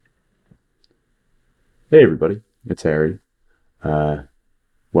Hey everybody, it's Harry. Uh,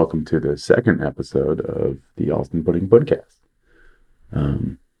 Welcome to the second episode of the Alston Pudding Podcast.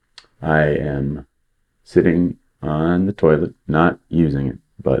 Um, I am sitting on the toilet, not using it,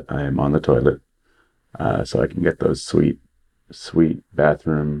 but I am on the toilet, so I can get those sweet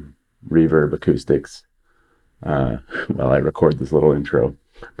bathroom reverb acoustics uh, while I record this little intro.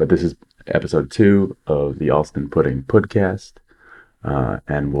 But this is episode two of the Alston Pudding Podcast,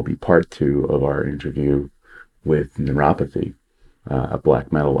 and will be part two of our interview with Neuropathy, a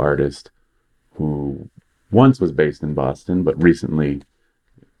black metal artist who once was based in Boston, but recently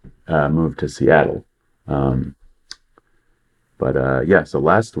moved to Seattle. Um, but yeah, so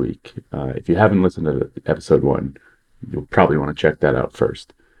last week, if you haven't listened to episode one, you'll probably want to check that out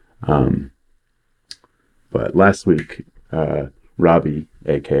first. Um, but last week, Robbie,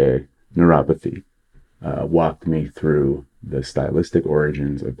 aka Neuropathy, walked me through the stylistic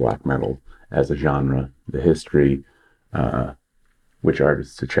origins of black metal as a genre, the history, uh, which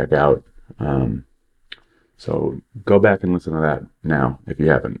artists to check out. Um, So go back and listen to that now if you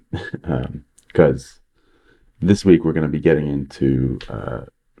haven't, because this week we're going to be getting into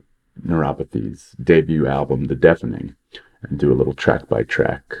Neuropathy's debut album, The Deafening, and do a little track by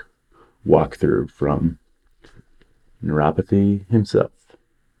track walkthrough from Neuropathy himself.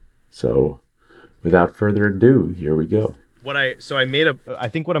 So without further ado, here we go. I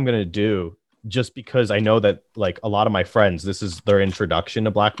think what I'm gonna do, just because I know that like a lot of my friends, this is their introduction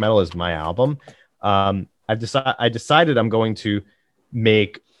to black metal is my album. I decided I'm going to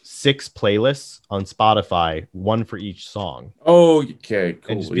make six playlists on Spotify, one for each song, Oh, okay,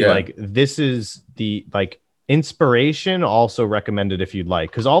 and just cool. be Yeah. like, this is the like inspiration, also recommended if you'd like,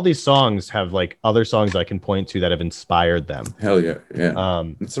 because all these songs have like other songs I can point to that have inspired them. Hell yeah. Yeah.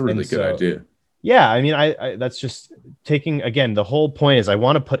 It's a And really good so idea. yeah, I mean, I that's just taking again. The whole point is I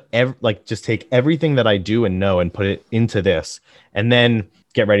want to put like just take everything that I do and know and put it into this, and then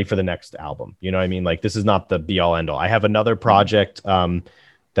get ready for the next album. You know what I mean? Like this is not the be all end all. I have another project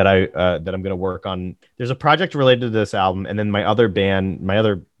that I'm going to work on. There's a project related to this album, and then my other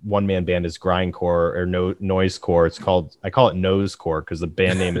one man band is grindcore or noisecore. I call it Nosecore because the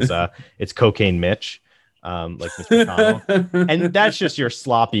band name is it's Cocaine Mitch, like Mitch McConnell, and that's just your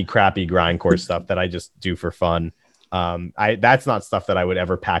sloppy, crappy grindcore stuff that I just do for fun. I That's not stuff that I would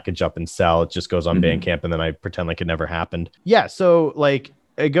ever package up and sell. It just goes on Mhm. Bandcamp, and then I pretend like it never happened. Yeah, so like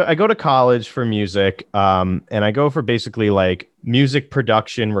I go to college for music, and I go for basically like music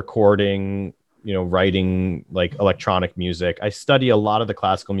production, recording, writing like electronic music. I study a lot of the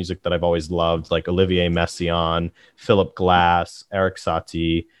classical music that I've always loved, like Olivier Messiaen, Philip Glass, Eric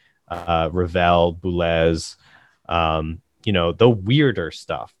Satie, Ravel, Boulez, the weirder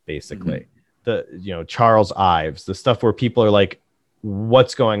stuff, basically. Mhm. Charles Ives, the stuff where people are like,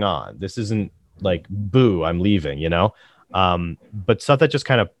 what's going on? This isn't like, boo, I'm leaving, but stuff that just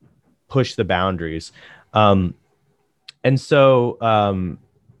kind of push the boundaries. Um, and so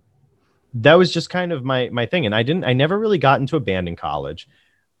that was just kind of my thing. And I never really got into a band in college.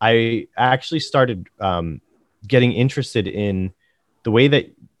 I actually started getting interested in the way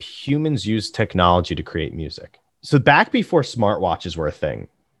that humans use technology to create music. So back before smartwatches were a thing,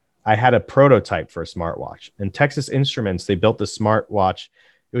 I had a prototype for a smartwatch, and Texas Instruments, they built this smartwatch.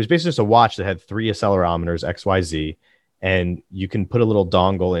 It was basically just a watch that had three accelerometers, XYZ, and you can put a little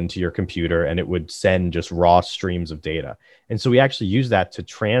dongle into your computer and it would send just raw streams of data. And so we actually use that to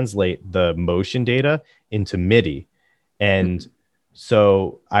translate the motion data into MIDI. And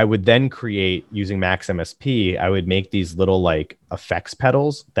so I would then create using Max MSP, I would make these little like effects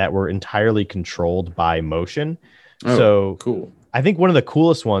pedals that were entirely controlled by motion. Oh, So cool. I think one of the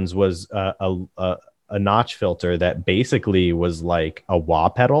coolest ones was a notch filter that basically was like a wah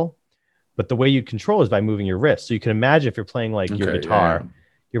pedal, but the way you control is by moving your wrist. So you can imagine if you're playing like your Okay, yeah, yeah. guitar,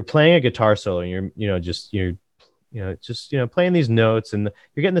 you're playing a guitar solo, and you're playing these notes, and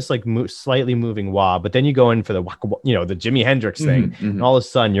you're getting this like slightly moving wah, but then you go in for the the Jimi Hendrix thing, Mhm, and mhm. all of a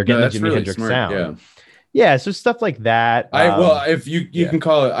sudden you're No, getting the that's Jimi really Hendrix smart. sound. Yeah. Yeah, so stuff like that. If you Yeah, can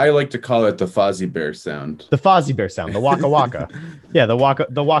call it, I like to call it the Fozzie Bear sound. the Fozzie Bear sound, the Waka Waka. Yeah, the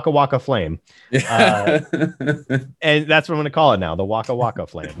Waka Waka flame. Uh, Yeah. and that's what I'm going to call it now, the Waka Waka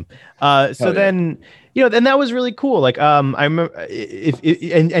flame. So Hell yeah. then, and that was really cool. Like, I remember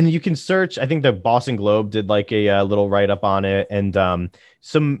and you can search. I think the Boston Globe did like a, little write up on it, and I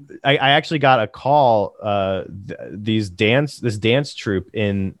actually got a call. This dance troupe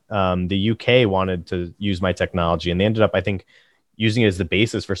in the UK wanted to use my technology, and they ended up, I think, using it as the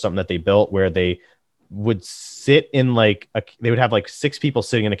basis for something that they built, where they would sit in like they would have like six people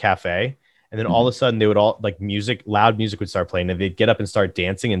sitting in a cafe, And then all of a sudden they would all like loud music would start playing, and they'd get up and start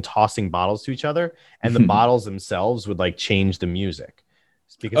dancing and tossing bottles to each other. And the bottles themselves would like change the music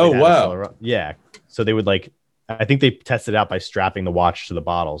because Oh, they had wow. yeah. So they would like, I think they tested out by strapping the watch to the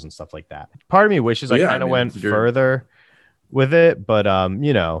bottles and stuff like that. Part of me wishes I kind of went further with it, but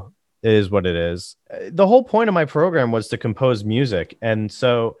you know, it is what it is. The whole point of my program was to compose music. And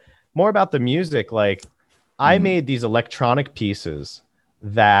so more about the music, like I made these electronic pieces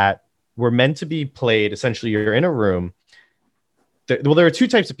that were meant to be played. Essentially, you're in a room. Well, there are two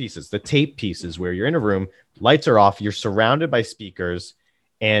types of pieces. The tape pieces, where you're in a room, lights are off, you're surrounded by speakers,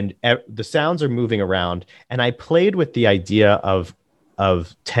 and the sounds are moving around. And I played with the idea of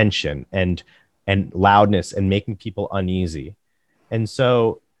tension and loudness and making people uneasy. And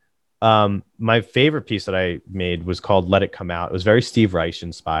so my favorite piece that I made was called Let It Come Out. It was very Steve Reich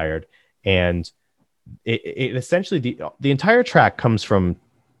inspired. And it essentially, the entire track comes from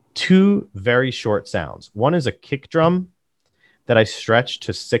two very short sounds. One is a kick drum that I stretched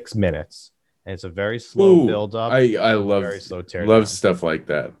to 6 minutes. And it's a very slow build up. I love very slow tear love down. Stuff like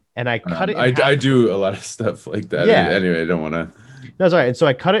that. And I cut it. I do a lot of stuff like that. Yeah. Anyway, I don't want to. That's all right. And so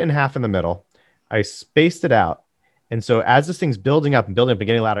I cut it in half in the middle. I spaced it out. And so as this thing's building up and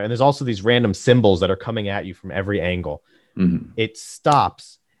getting louder, and there's also these random cymbals that are coming at you from every angle, it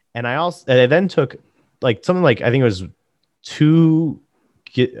stops. And I then took like something like, I think it was 2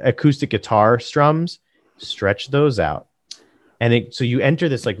 acoustic guitar strums, stretched those out. And so you enter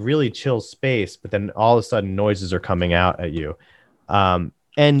this like really chill space, but then all of a sudden noises are coming out at you.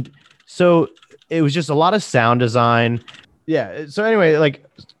 And so it was just a lot of sound design. Yeah. So anyway, like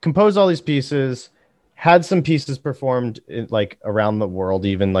composed all these pieces, had some pieces performed like around the world,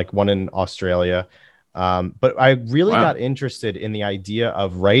 even like one in Australia. But I really got interested in the idea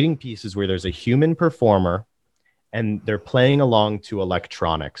of writing pieces where there's a human performer and they're playing along to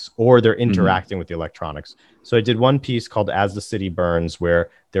electronics, or they're interacting with the electronics. So I did one piece called As the City Burns, where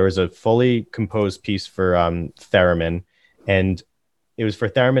there was a fully composed piece for theremin, and it was for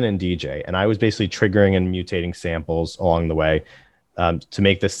theremin and DJ. And I was basically triggering and mutating samples along the way to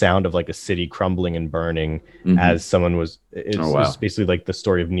make the sound of like a city crumbling and burning as someone was. It's basically like the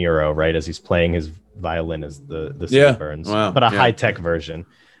story of Nero, right? As he's playing his violin as the city burns, but a high-tech version.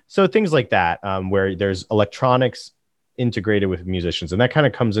 So things like that, where there's electronics integrated with musicians. And that kind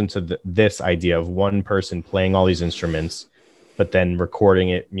of comes into this idea of one person playing all these instruments, but then recording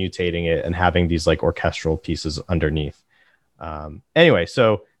it, mutating it, and having these like orchestral pieces underneath. Anyway,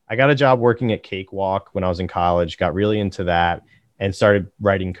 so I got a job working at Cakewalk when I was in college, got really into that and started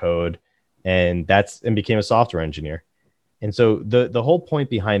writing code, and became a software engineer. And so the whole point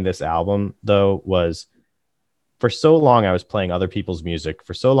behind this album, though, was for so long I was playing other people's music.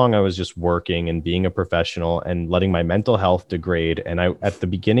 For so long I was just working and being a professional and letting my mental health degrade. And at the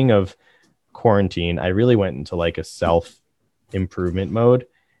beginning of quarantine, I really went into like a self-improvement mode.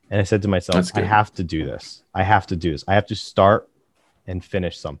 And I said to myself, I have to do this. I have to do this. I have to start and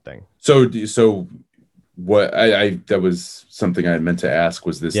finish something. So what that was something I meant to ask.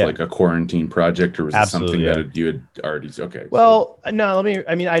 Was this like a quarantine project, or was it something that you had already? Okay. Well, no,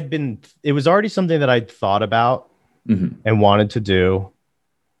 it was already something that I'd thought about and wanted to do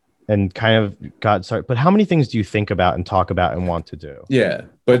and kind of got started. But how many things do you think about and talk about and want to do? Yeah.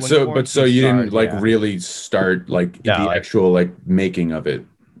 But so you didn't really start like the actual like making of it.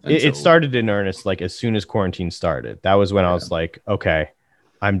 It started in earnest like as soon as quarantine started. That was when I was like, okay,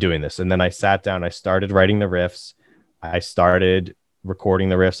 I'm doing this. And then I sat down, I started writing the riffs. I started recording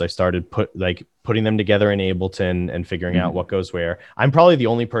the riffs. I started putting them together in Ableton and figuring out what goes where. I'm probably the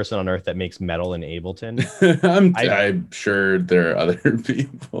only person on earth that makes metal in Ableton. I'm sure there are other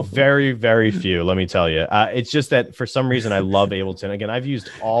people. Very, very few, let me tell you. It's just that for some reason I love Ableton. Again, I've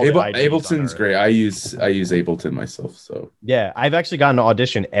used all Ableton's great. I use Ableton myself. So yeah, I've actually gotten to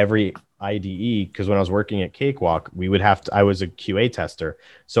audition every IDE because when I was working at Cakewalk, I was a QA tester.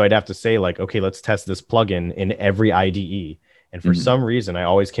 So I'd have to say like, okay, let's test this plugin in every IDE. And for some reason, I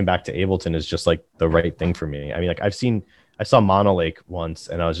always came back to Ableton as just like the right thing for me. I mean, like I saw Monolake once,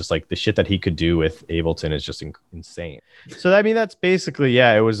 and I was just like, the shit that he could do with Ableton is just insane. So I mean, that's basically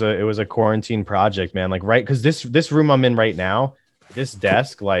it was a quarantine project, man. Like because this room I'm in right now, this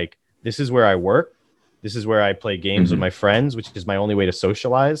desk, like this is where I work. This is where I play games with my friends, which is my only way to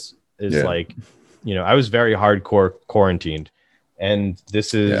socialize. Like, you know, I was very hardcore quarantined, and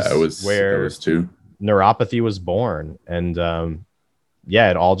this is where I was too. Neuropathy was born. And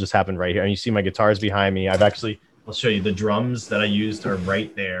it all just happened right here. And you see my guitars behind me. I'll show you the drums that I used are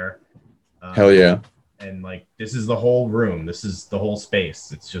right there. Hell yeah. And like this is the whole room. This is the whole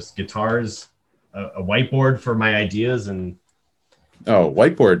space. It's just guitars, a whiteboard for my ideas, and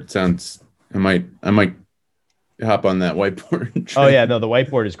whiteboard sounds I might hop on that whiteboard. Oh yeah, no, the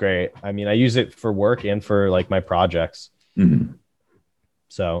whiteboard is great. I mean, I use it for work and for like my projects. Mm-hmm.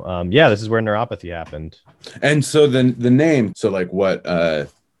 So yeah, this is where neuropathy happened. And so the name, so like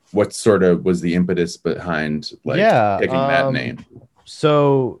what sort of was the impetus behind like picking that name?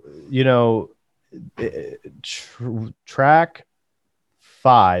 So, track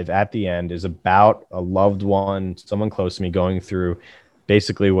 5 at the end is about a loved one, someone close to me going through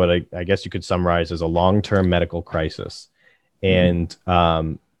basically what I guess you could summarize as a long-term medical crisis. And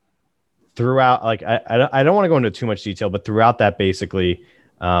throughout, like, I don't want to go into too much detail, but throughout that, basically,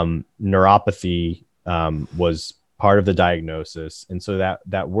 neuropathy was part of the diagnosis. And so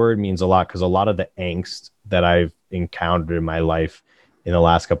that word means a lot, because a lot of the angst that I've encountered in my life in the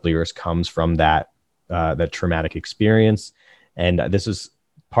last couple of years comes from that traumatic experience. And this is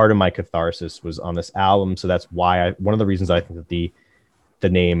part of my catharsis was on this album. So that's why one of the reasons I think that the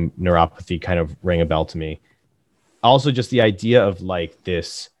name neuropathy kind of rang a bell to me. Also, just the idea of like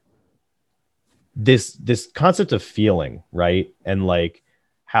this concept of feeling, right? And like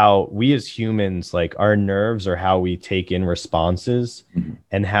how we as humans, like our nerves are how we take in responses,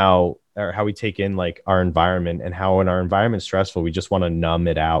 and how we take in like our environment, and how when our environment's stressful, we just want to numb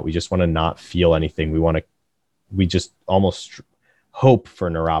it out. We just want to not feel anything. We just almost hope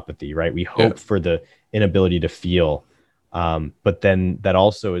for neuropathy, right? We hope for the inability to feel. But then that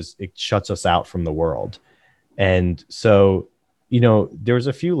also it shuts us out from the world. And so, there's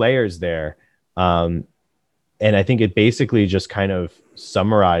a few layers there. And I think it basically just kind of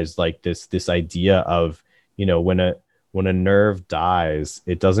summarized like this idea of, when a nerve dies,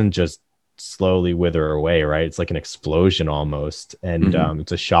 it doesn't just slowly wither away, right? It's like an explosion almost. And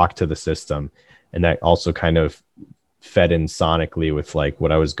it's a shock to the system. And that also kind of fed in sonically with like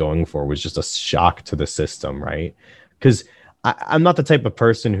what I was going for, was just a shock to the system, right? Because I'm not the type of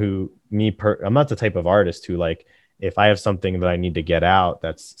person I'm not the type of artist who, like, if I have something that I need to get out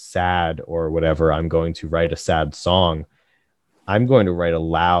that's sad or whatever, I'm going to write a sad song. I'm going to write a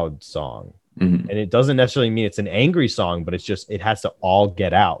loud song. And it doesn't necessarily mean it's an angry song, but it's just, it has to all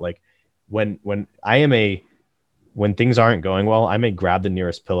get out. Like when things aren't going well, I may grab the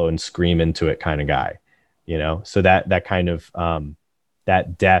nearest pillow and scream into it kind of guy, so that kind of,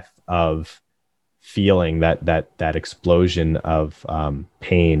 that death of feeling, that explosion of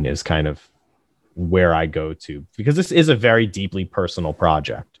pain is kind of where I go to, because this is a very deeply personal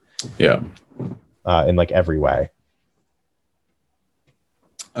project. Yeah. In like every way.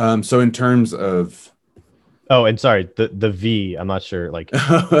 So in terms of, and sorry, the V, I'm not sure, like,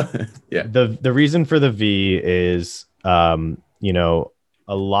 the reason for the V is, a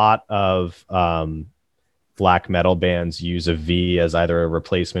lot of black metal bands use a V as either a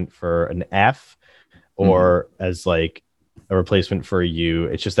replacement for an F or as like a replacement for a U.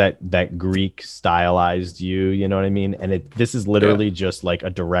 It's just that Greek stylized U, you know what I mean? And this is literally just like a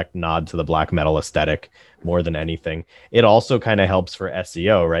direct nod to the black metal aesthetic more than anything. It also kind of helps for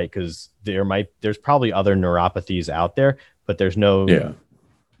SEO, right? Because there's probably other neuropathies out there, but there's no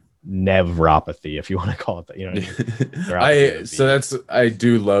nevropathy, if you want to call it that. You know what I mean? I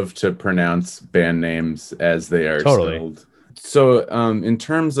do love to pronounce band names as they are spelled. So in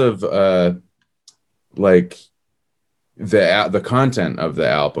terms of like the content of the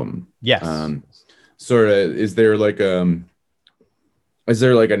album, sort of, is there like a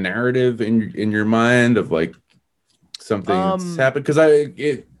narrative in your mind of like something that's happened? Because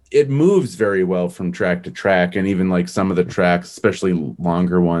it moves very well from track to track, and even like some of the tracks, especially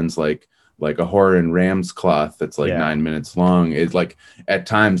longer ones, like a Horror in Ram's Cloth that's like 9 minutes long, it like at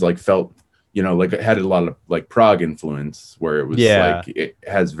times like felt, like it had a lot of like prog influence, where it was like it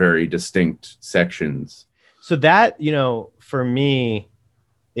has very distinct sections. So that, for me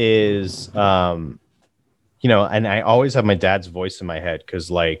is, and I always have my dad's voice in my head, because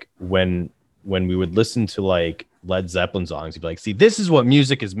like when we would listen to like Led Zeppelin songs, he'd be like, see, this is what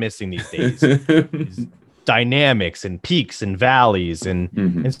music is missing these days. These dynamics and peaks and valleys.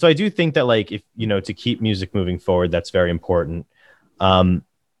 And so I do think that like, if, to keep music moving forward, that's very important.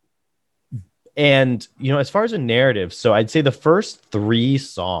 And, as far as a narrative, so I'd say the first three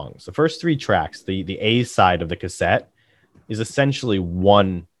tracks, the A side of the cassette is essentially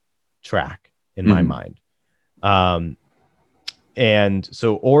one track in my mind. And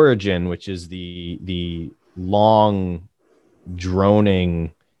so Origin, which is the long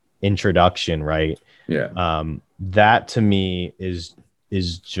droning introduction, right? That to me is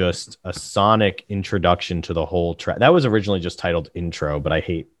just a sonic introduction to the whole track. That was originally just titled Intro, but I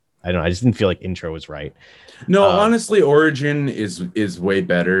don't know, I just didn't feel like intro was right. No, honestly, Origin is way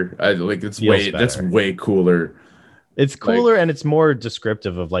better. That's way cooler. It's cooler and it's more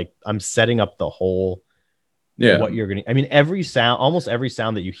descriptive of like I'm setting up the whole what you're gonna. I mean, almost every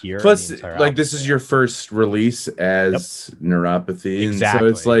sound that you hear. Plus, like this is your first release as Neuropathy, exactly.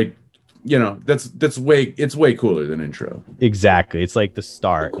 And so it's like, you know, it's way cooler than intro. Exactly, it's like the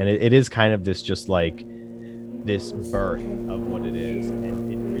start, and it is kind of this just like this birth of what it is,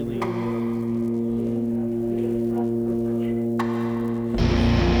 and it really.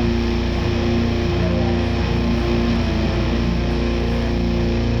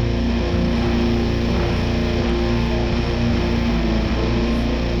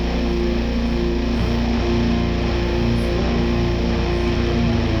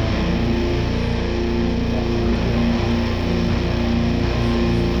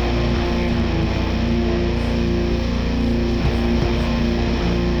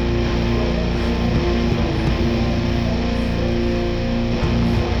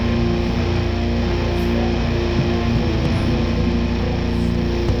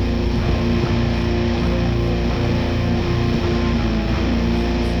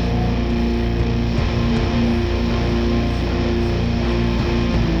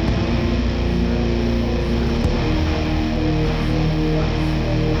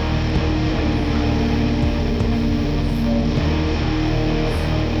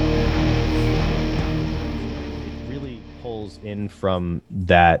 From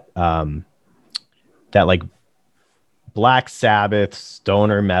that that like Black Sabbath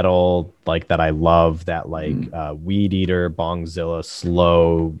stoner metal like that I love, that like Weed Eater, Bongzilla,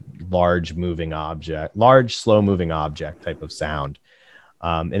 large slow moving object type of sound,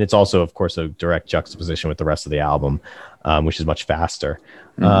 and it's also of course a direct juxtaposition with the rest of the album, which is much faster.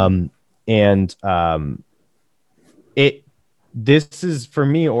 This is, for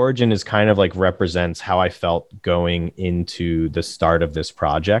me, Origin is kind of like represents how I felt going into the start of this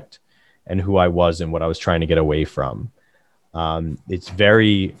project and who I was and what I was trying to get away from. It's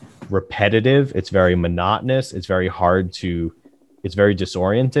very repetitive. It's very monotonous. It's very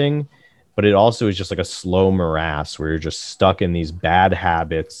disorienting, but it also is just like a slow morass where you're just stuck in these bad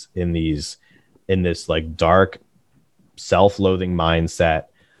habits, in this like dark self-loathing mindset.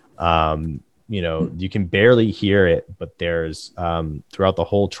 You know, you can barely hear it, but there's throughout the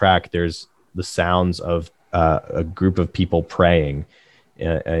whole track, there's the sounds of a group of people praying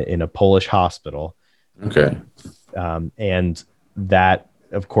in a Polish hospital. Okay. And that,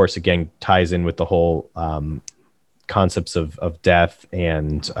 of course, again, ties in with the whole concepts of death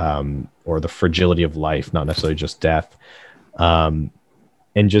and or the fragility of life, not necessarily just death.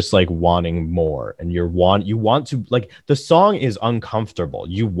 And just like wanting more, and you want to, like, the song is uncomfortable.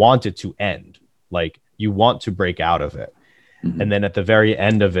 You want it to end, like you want to break out of it. And then at the very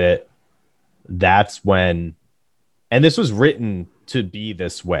end of it, that's when, and this was written to be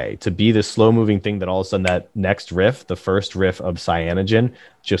this way, to be this slow moving thing that all of a sudden that next riff, the first riff of Cyanogen,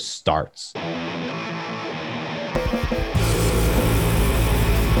 just starts.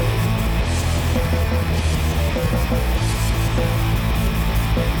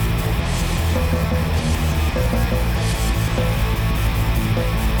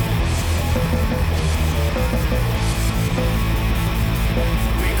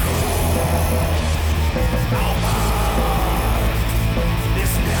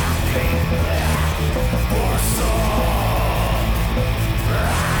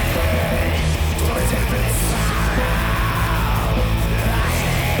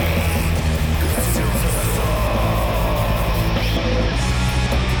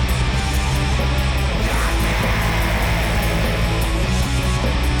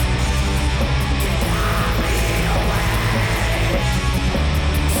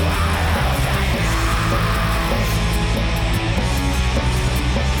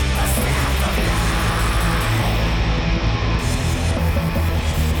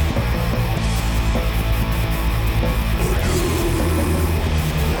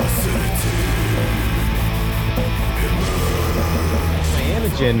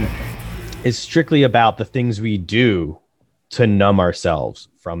 Is strictly about the things we do to numb ourselves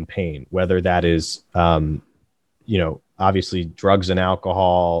from pain, whether that is, obviously drugs and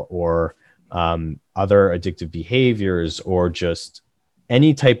alcohol, or other addictive behaviors, or just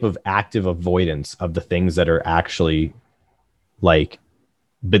any type of active avoidance of the things that are actually like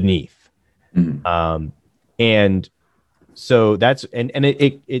beneath. And so that's, and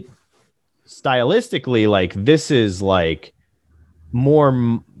it stylistically, like, this is like more,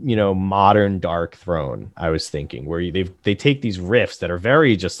 modern Dark Throne, I was thinking, where they take these riffs that are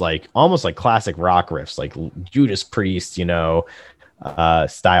very just like almost like classic rock riffs, like Judas Priest, style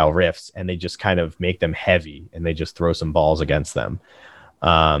riffs, and they just kind of make them heavy, and they just throw some balls against them.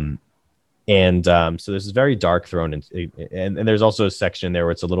 And so this is very Dark Throne, and there's also a section there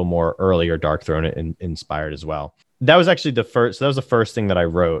where it's a little more earlier Dark Throne inspired as well. That was actually the first. So that was the first thing that I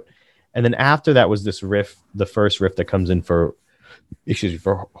wrote, and then after that was this riff, the first riff that comes in for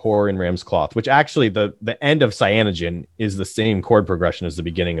Horror in Ram's Cloth, which actually the end of Cyanogen is the same chord progression as the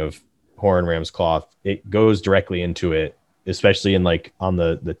beginning of Horror in Ram's Cloth. It goes directly into it, especially in like on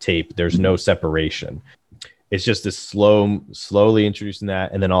the tape. There's no separation. It's just this slowly introducing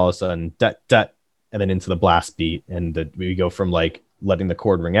that, and then all of a sudden, dut, dut, and then into the blast beat, and we go from like letting the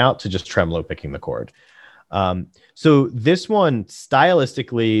chord ring out to just tremolo picking the chord. So this one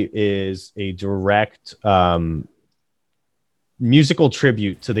stylistically is a direct musical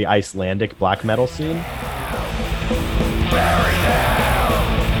tribute to the Icelandic black metal scene.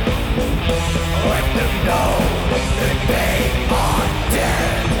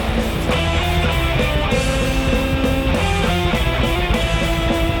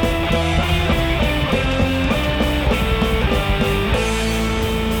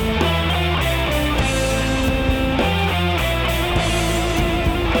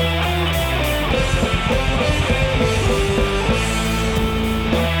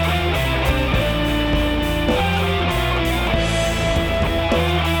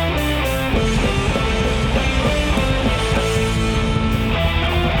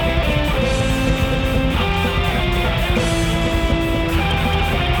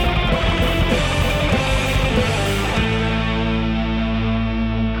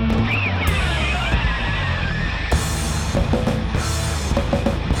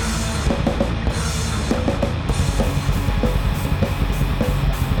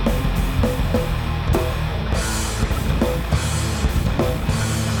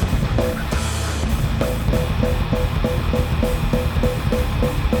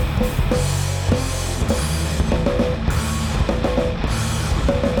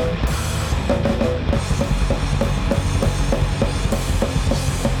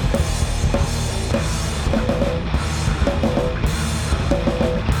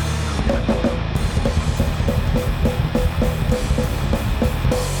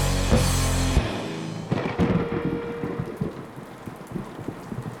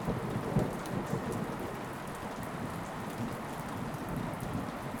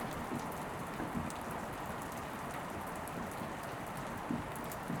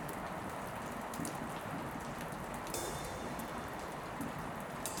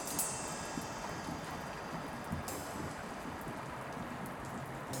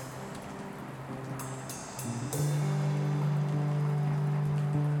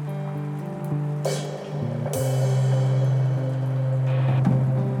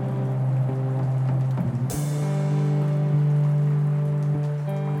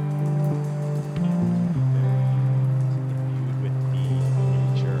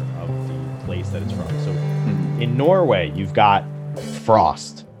 That it's from. So in Norway, you've got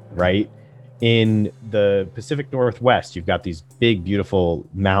frost, right? In the Pacific Northwest, you've got these big, beautiful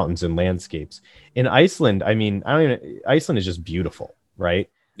mountains and landscapes. In Iceland, I mean, Iceland is just beautiful, right?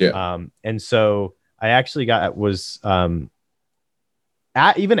 Yeah. And so I actually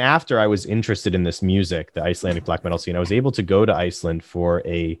even after I was interested in this music, the Icelandic black metal scene, I was able to go to Iceland for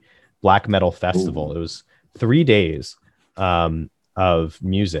a black metal festival. Ooh. It was 3 days. Of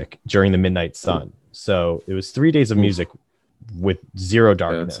music during the midnight sun. So it was 3 days of music with zero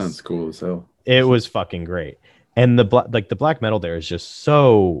darkness. Yeah, that sounds cool as hell. It was fucking great. And the black metal there is just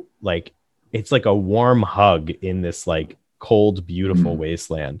so like, it's like a warm hug in this like cold, beautiful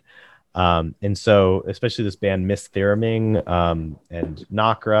wasteland. And so especially this band Misthyraming and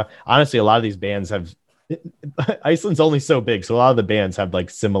Nakra. Honestly, a lot of these bands have Iceland's only so big, so a lot of the bands have like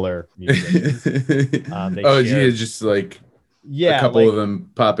similar music. Just like a couple of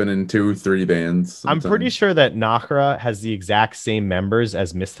them popping in 2-3 bands sometimes. I'm pretty sure that Nakra has the exact same members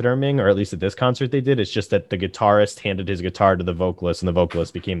as Misthyraming, or at least at this concert they did. It's just that the guitarist handed his guitar to the vocalist and the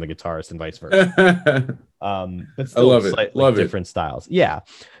vocalist became the guitarist and vice versa. But still, I love it. Love different styles. Yeah.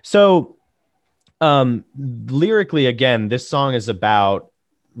 So lyrically, again, this song is about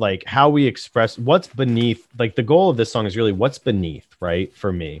like how we express what's beneath. Like the goal of this song is really what's beneath, right?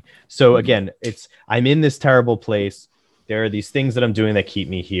 For me. So again, I'm in this terrible place. There are these things that I'm doing that keep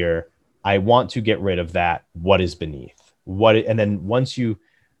me here. I want to get rid of that. What is beneath? And then once you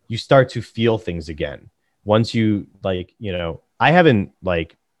start to feel things again, once you like, you know, I have been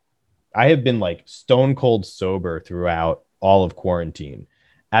like stone cold sober throughout all of quarantine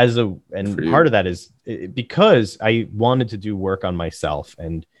part of that is because I wanted to do work on myself,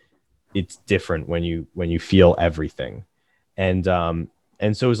 and it's different when you feel everything. And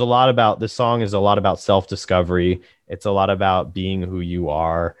so it's a lot about, this song is a lot about self-discovery. It's a lot about being who you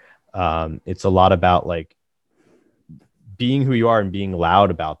are. It's a lot about like being who you are and being loud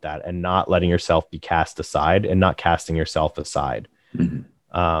about that, and not letting yourself be cast aside, and not casting yourself aside.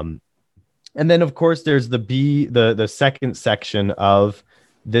 Mm-hmm. And then of course there's the second section of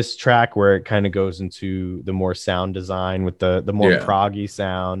this track where it kind of goes into the more sound design with the more proggy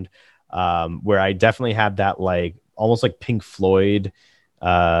sound, where I definitely have that like almost like Pink Floyd,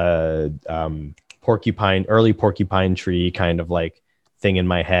 early Porcupine Tree kind of like thing in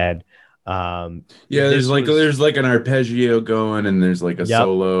my head. There's like an arpeggio going, and there's like a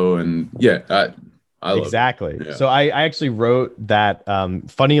solo, and I exactly. love it. Yeah. So I actually wrote that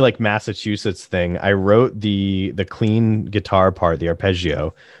funny like Massachusetts thing. I wrote the clean guitar part, the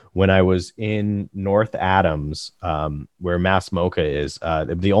arpeggio, when I was in North Adams, where Mass Mocha is.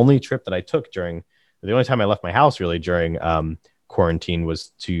 The only trip that I took the only time I left my house really during quarantine was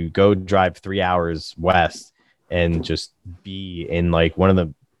to go drive 3 hours west and just be in like one of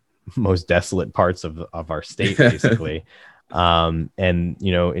the most desolate parts of our state, basically. And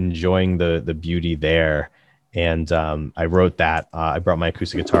you know, enjoying the beauty there. And I wrote that. I brought my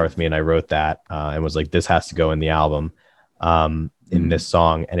acoustic guitar with me, and I wrote that, and was like, this has to go in the album, in this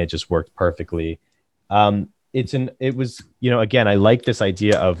song, and it just worked perfectly. It was, you know, again, I like this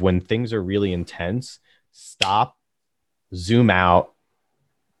idea of when things are really intense, stop, zoom out,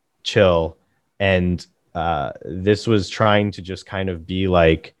 chill, and this was trying to just kind of be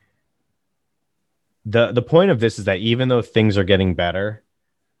like, the point of this is that even though things are getting better,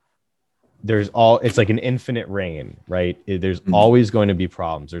 it's like an infinite rain, right? There's always going to be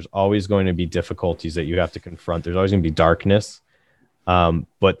problems. There's always going to be difficulties that you have to confront. There's always going to be darkness,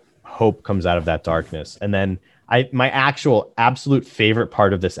 but hope comes out of that darkness. And then my actual absolute favorite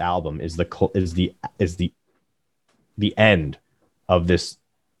part of this album is the end of this,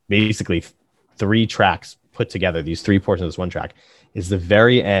 basically 3 tracks put together. These 3 portions of this one track is the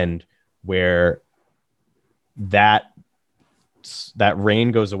very end, where that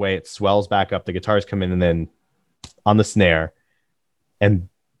rain goes away, it swells back up, the guitars come in, and then on the snare, and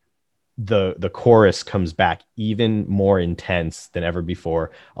the chorus comes back even more intense than ever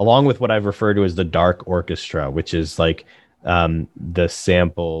before, along with what I've referred to as the dark orchestra, which is like the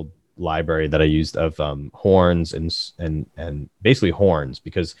sample library that I used of horns and basically horns,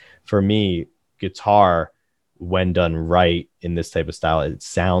 because for me, guitar, when done right in this type of style, it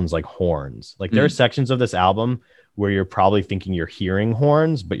sounds like horns. Like there are sections of this album where you're probably thinking you're hearing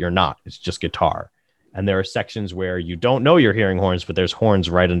horns, but you're not. It's just guitar. And there are sections where you don't know you're hearing horns, but there's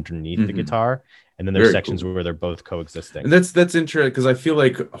horns right underneath the guitar. And then there's sections where they're both coexisting. And that's interesting, because I feel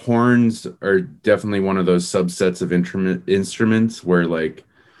like horns are definitely one of those subsets of instruments where, like,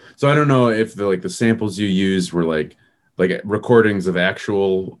 so I don't know if the samples you used were like recordings of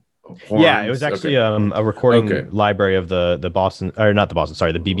actual horns. Yeah, it was actually a recording library of the Boston, or not the Boston,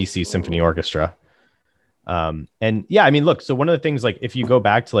 sorry, the BBC Symphony Orchestra. And yeah, I mean, look, so one of the things, like, if you go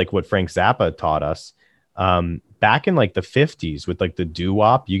back to like what Frank Zappa taught us, back in like the 50s with like the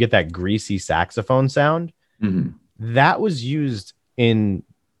doo-wop, you get that greasy saxophone sound. That was used in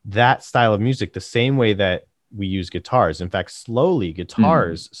that style of music the same way that we use guitars. In fact, slowly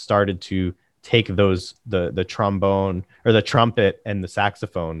guitars started to take those the trombone or the trumpet and the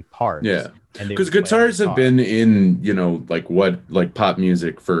saxophone parts. Yeah, because guitars have been in, you know, like pop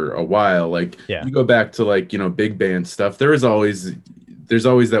music for a while. Like you go back to like, you know, big band stuff, there's always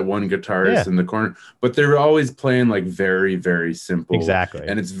that one guitarist in the corner, but they're always playing like very, very simple. Exactly.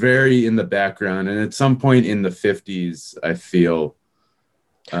 And it's very in the background. And at some point in the 50s, I feel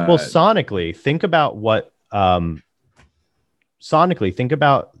sonically, think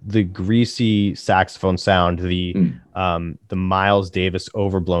about the greasy saxophone sound, the Miles Davis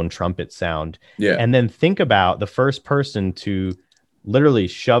overblown trumpet sound. Yeah. And then think about the first person to literally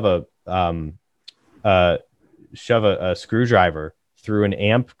shove a screwdriver through an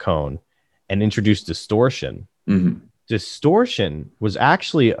amp cone and introduce distortion. Distortion was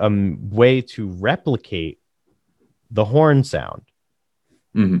actually a way to replicate the horn sound.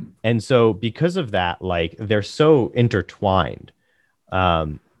 And so because of that, like, they're so intertwined.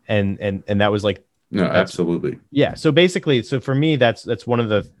 And that was like, no, absolutely. Yeah. So basically, so for me, that's one of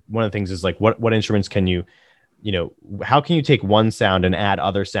the things is like, what instruments can you know, how can you take one sound and add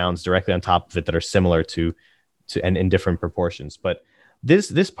other sounds directly on top of it that are similar to and in different proportions. But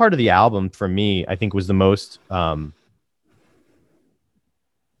this part of the album for me, I think, was the most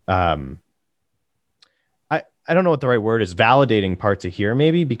I don't know what the right word is, validating part to hear,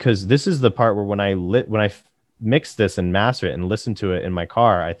 maybe, because this is the part where when I mixed this and mastered it and listened to it in my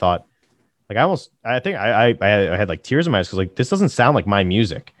car, I thought, like, I had like tears in my eyes, because like, this doesn't sound like my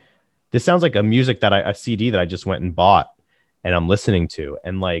music. This sounds like a CD that I just went and bought and I'm listening to.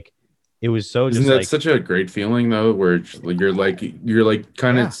 And like, It was so Isn't just that like, such a great feeling though, where you're like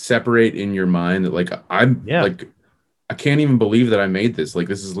kind yeah, of separate in your mind that like I'm yeah. like I can't even believe that I made this. Like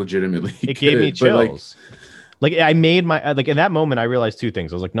this is legitimately It gave me good. But like chills. Like I made my like in that moment, I realized two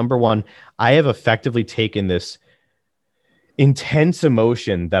things. I was like, number one, I have effectively taken this intense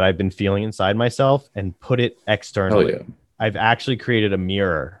emotion that I've been feeling inside myself and put it hell externally. yeah. I've actually created a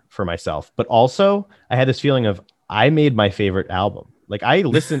mirror for myself. But also, I had this feeling of I made my favorite album. Like I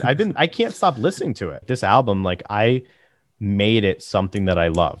can't stop listening to it. This album, like I made it something that I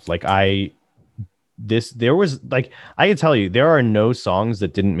love. Like there was like, I can tell you, there are no songs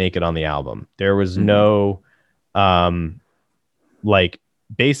that didn't make it on the album. There was Mhm. no, um, like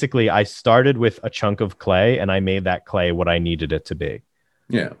basically I started with a chunk of clay and I made that clay what I needed it to be.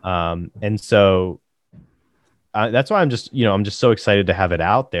 Yeah. And so that's why I'm just so excited to have it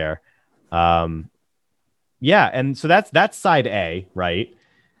out there. Um, yeah. And so that's side A, right?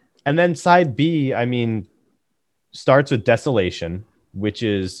 And then side B, I mean, starts with Desolation, which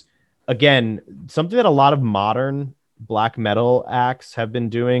is again something that a lot of modern black metal acts have been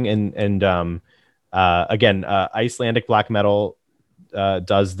doing, again, Icelandic black metal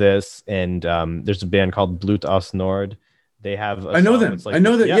does this, and there's a band called Blut aus Nord. They have a I know song them. that's I like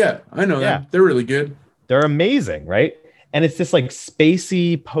know this. that. Yeah, Yeah, I know yeah, them. They're really good. they're amazing, right? And it's this like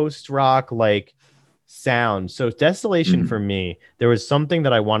spacey post rock like sound. So Desolation for Mhm. me, there was something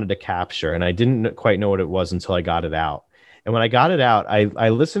that I wanted to capture, and I didn't quite know what it was until I got it out. And when I got it out, I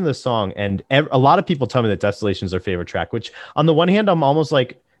listened to the song, and a lot of people tell me that Desolation is their favorite track. Which, on the one hand, I'm almost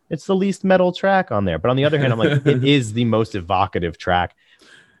like it's the least metal track on there, but on the other hand, I'm like it is the most evocative track.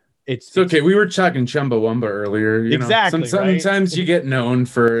 It's okay. We were talking Chumbawamba earlier. You know, Exactly right. sometimes you get known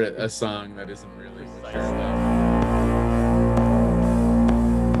for a song that isn't really your Precisely. stuff.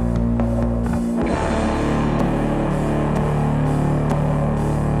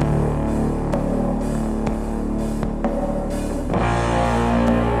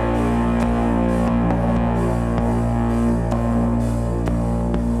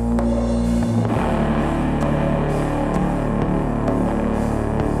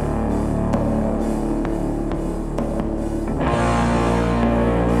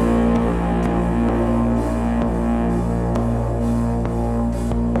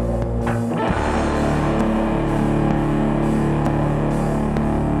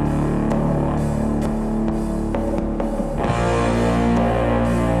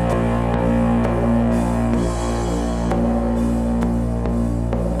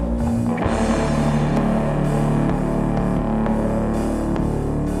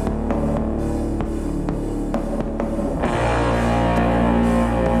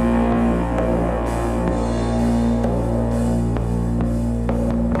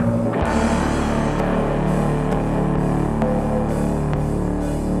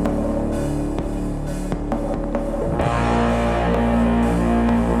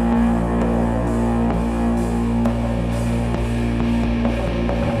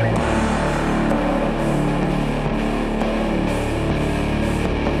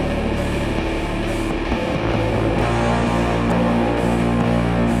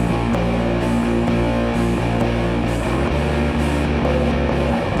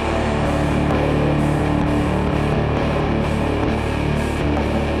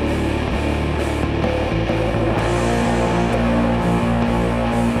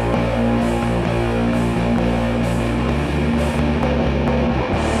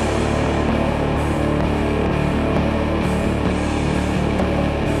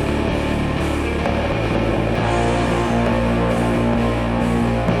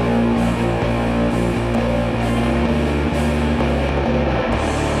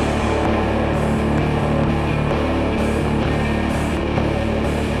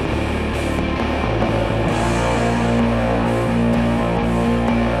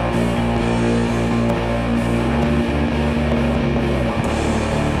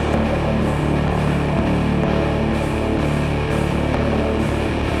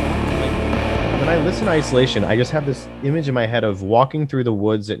 When I listen to Isolation, I just have this image in my head of walking through the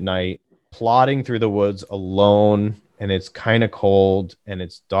woods at night, plodding through the woods alone, and it's kind of cold and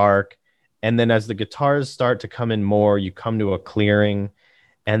it's dark. And then as the guitars start to come in more, you come to a clearing,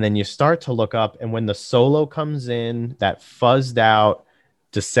 and then you start to look up. And when the solo comes in, that fuzzed out,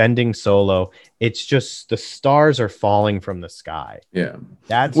 descending solo, it's just the stars are falling from the sky. Yeah.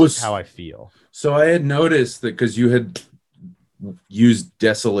 That's Well, just how I feel. so I had noticed that because you had used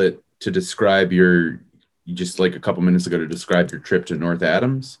desolate to describe you just like a couple minutes ago to describe your trip to North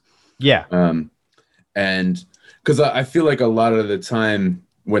Adams. Yeah. And because I feel like a lot of the time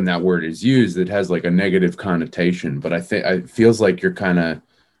when that word is used, it has like a negative connotation, but I think it feels like you're kind of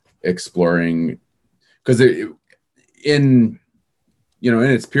exploring, because in in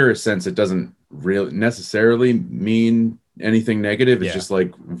its purest sense, it doesn't really necessarily mean anything negative. It's Yeah. just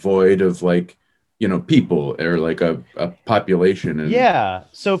like void of like people or like a population. And Yeah.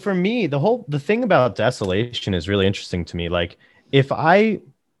 So for me, the thing about desolation is really interesting to me. Like if I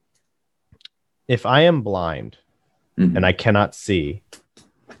am blind Mhm. and I cannot see,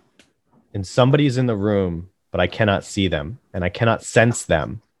 and somebody's in the room, but I cannot see them and I cannot sense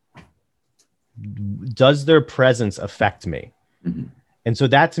them, does their presence affect me? Mhm. And so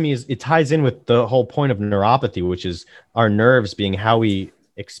that to me it ties in with the whole point of neuropathy, which is our nerves being how we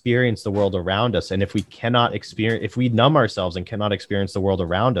experience the world around us. And if if we numb ourselves and cannot experience the world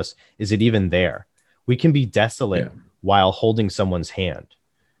around us, is it even there? We can be desolate while holding someone's hand.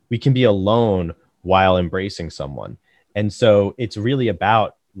 We can be alone while embracing someone. And so it's really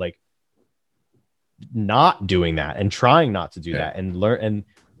about like not doing that and trying not to do that and learn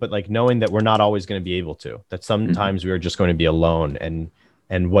but like knowing that we're not always going to be able to, that sometimes we are just going to be alone, and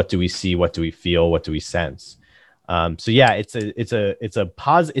what do we see, what do we feel, what do we sense? So yeah, it's a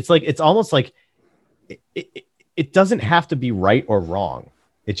positive. It's like, it's almost like it doesn't have to be right or wrong.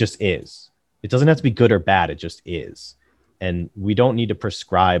 It just is. It doesn't have to be good or bad. It just is. And we don't need to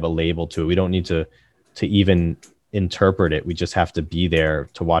prescribe a label to it. We don't need to even interpret it. We just have to be there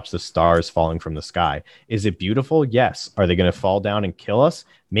to watch the stars falling from the sky. Is it beautiful? Yes. Are they going to fall down and kill us?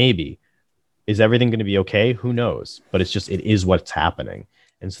 Maybe. Is everything going to be okay? Who knows? But it is what's happening.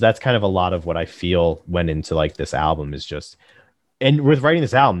 And so that's kind of a lot of what I feel went into like this album is just, and with writing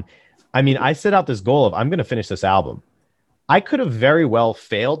this album, I mean, I set out this goal of I'm going to finish this album. I could have very well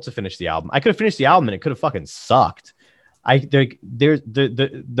failed to finish the album. I could have finished the album and it could have fucking sucked.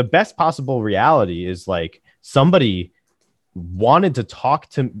 The best possible reality is like somebody wanted to talk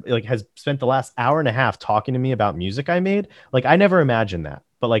to, like, has spent the last hour and a half talking to me about music I made. Like, I never imagined that.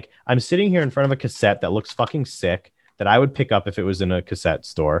 But like, I'm sitting here in front of a cassette that looks fucking sick that I would pick up if it was in a cassette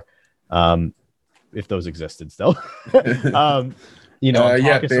store, if those existed still.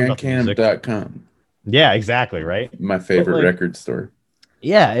 Bandcamp.com. Yeah, exactly. Right. My favorite record store.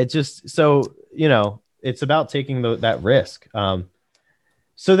 Yeah. It just, so, it's about taking that risk.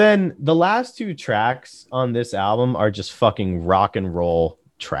 So then the last two tracks on this album are just fucking rock and roll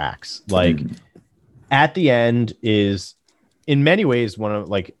tracks. Like At the End is in many ways one of,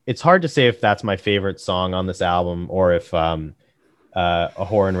 like, it's hard to say if that's my favorite song on this album or if A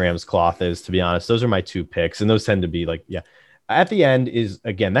Whore in Ram's Cloth is, to be honest. Those are my two picks, and those tend to be like, yeah. At the End is,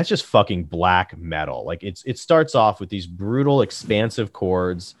 again, that's just fucking black metal. Like it starts off with these brutal, expansive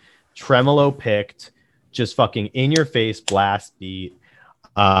chords, tremolo picked, just fucking in your face blast beat.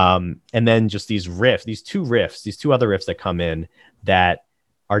 And then just these two other riffs that come in that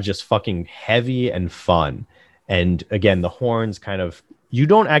are just fucking heavy and fun. And again, the horns kind of, you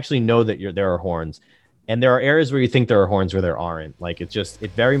don't actually know that there are horns. And there are areas where you think there are horns where there aren't. Like it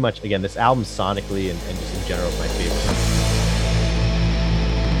very much, again, this album sonically and just in general is my favorite.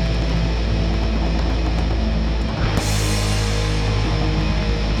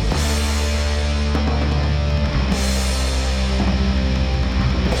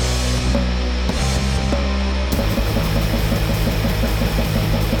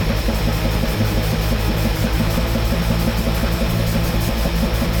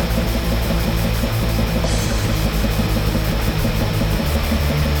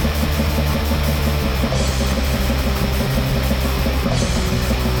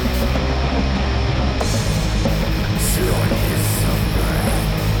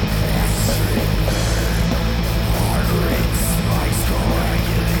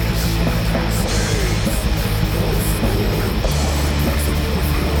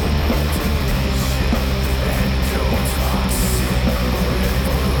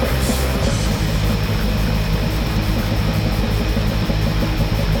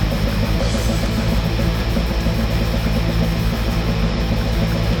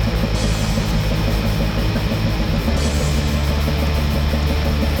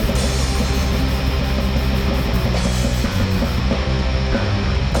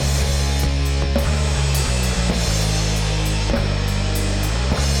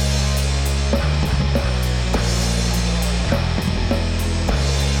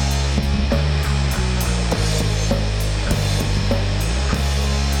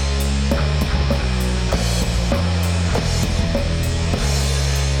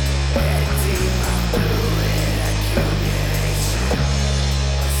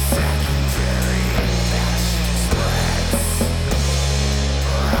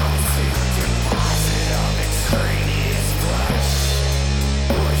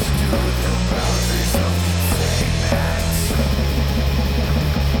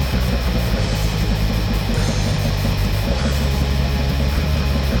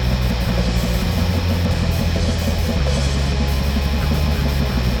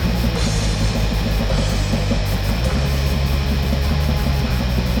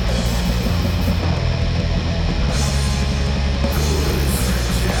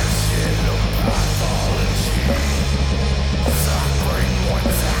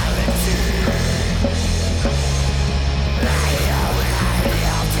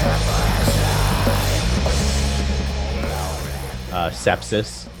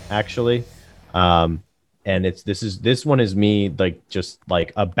 Sepsis, actually. And this one is me like just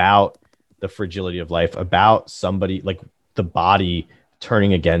like about the fragility of life, about somebody like the body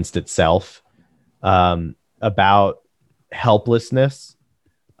turning against itself, about helplessness.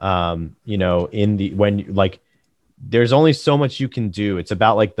 You know, in the when like there's only so much you can do. It's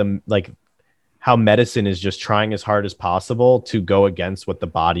about like the like how medicine is just trying as hard as possible to go against what the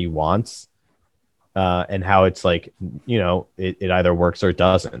body wants, and how it's like, you know, it either works or it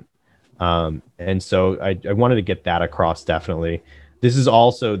doesn't. And so I wanted to get that across. Definitely. This is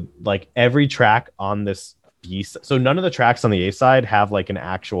also like every track on this piece. So none of the tracks on the A side have like an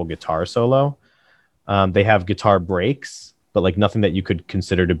actual guitar solo. They have guitar breaks, but like nothing that you could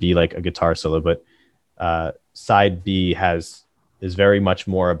consider to be like a guitar solo. But side B is very much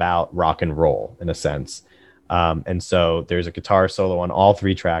more about rock and roll in a sense. And so there's a guitar solo on all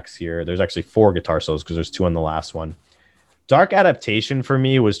three tracks here. There's actually 4 guitar solos because there's 2 on the last one. Dark Adaptation for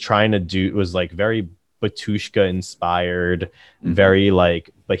me was like very Batushka inspired, very like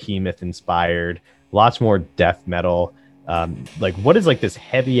Behemoth inspired, lots more death metal. Like what is like this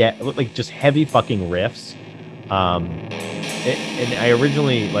heavy, like just heavy fucking riffs. And I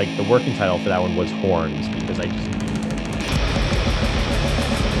originally like the working title for that one was Horns because I just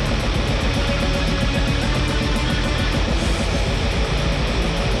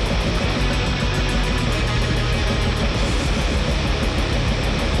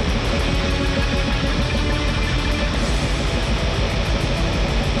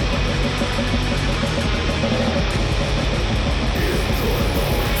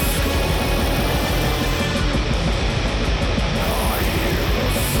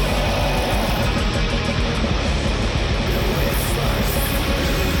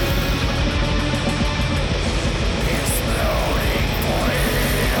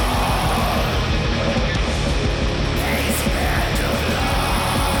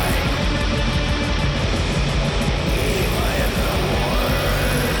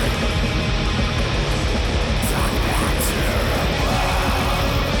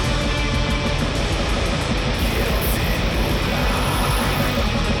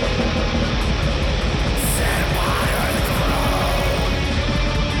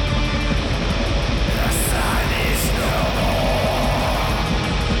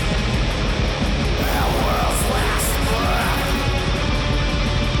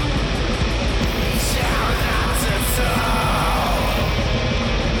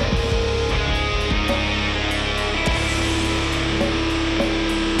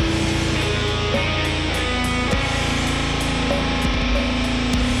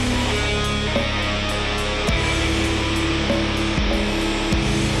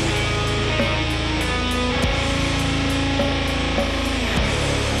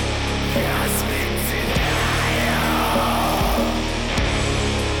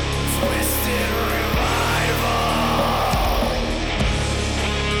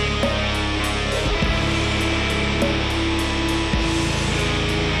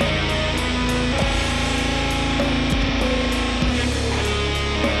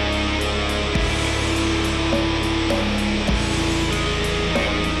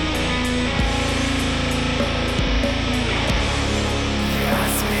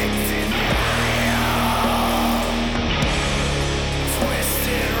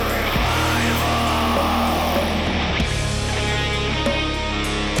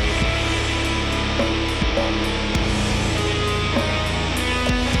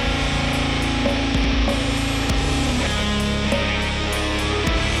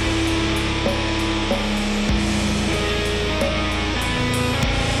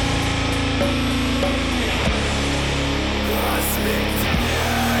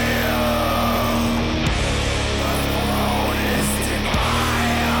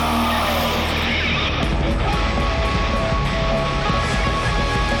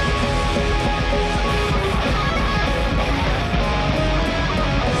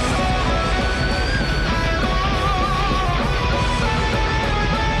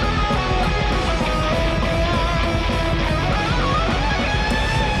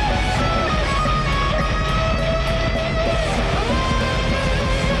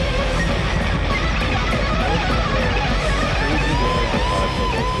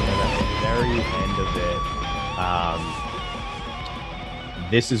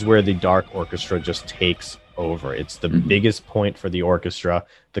this is where the Dark Orchestra just takes over. It's the biggest point for the orchestra.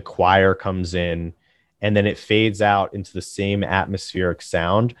 The choir comes in, and then it fades out into the same atmospheric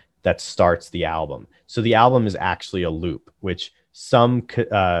sound that starts the album. So the album is actually a loop, which some,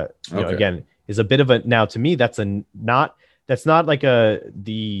 again, is a bit of a, now to me, that's That's not like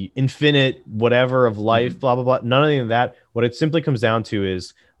the infinite whatever of life, blah, blah, blah. None of that. What it simply comes down to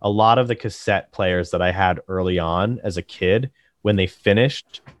is a lot of the cassette players that I had early on as a kid, when they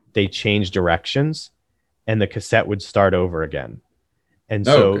finished, they changed directions and the cassette would start over again. And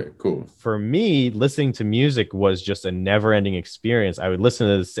so Okay, cool. for me, listening to music was just a never ending experience. I would listen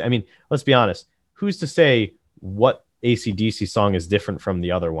to this. I mean, let's be honest. Who's to say what AC/DC song is different from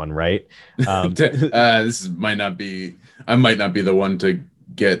the other one, right? This might not be. I might not be the one to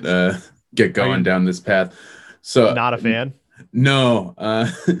get going down this path. So not a fan. No.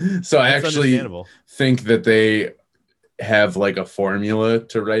 So I That's actually think that they have like a formula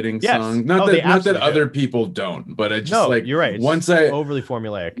to writing songs. Not that other people don't, but I just like you're right. Once it's overly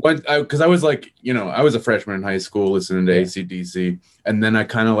formulaic. Because I was like, I was a freshman in high school listening to AC/DC, and then I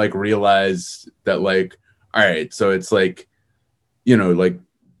kind of like realized that like, all right, so it's like, like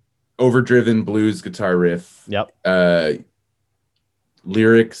overdriven blues guitar riff. Yep.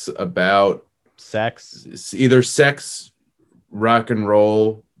 Lyrics about sex, either sex, rock and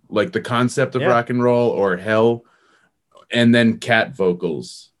roll, like the concept of rock and roll, or hell, and then cat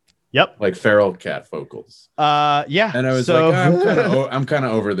vocals. Yep. Like feral cat vocals. Yeah. And I was like, I'm kind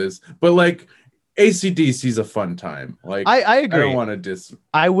of over this, but like AC/DC's a fun time. Like I agree. I don't want to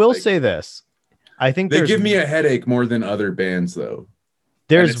I will say this. I think they give me a headache more than other bands though.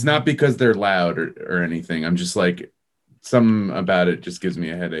 It's not because they're loud or anything. I'm just like, something about it just gives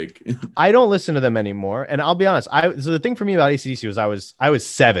me a headache. I don't listen to them anymore, and I'll be honest. So the thing for me about AC/DC was I was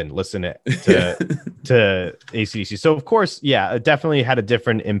 7 listening to AC/DC. So of course, it definitely had a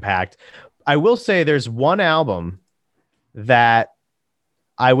different impact. I will say there's one album that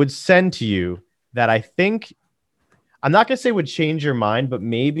I would send to you that I think, I'm not gonna say would change your mind, but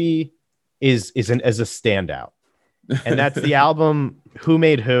maybe is as a standout, and that's the album Who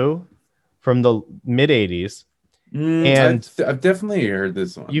Made Who from the mid 80s. And I've definitely heard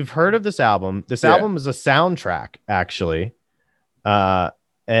this one. You've heard of this album. This album is a soundtrack, actually, to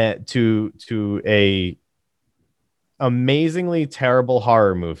a amazingly terrible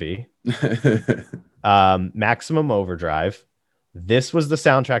horror movie, Maximum Overdrive. This was the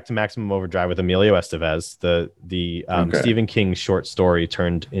soundtrack to Maximum Overdrive with Emilio Estevez, the Stephen King short story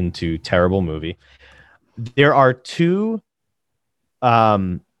turned into terrible movie. There are two,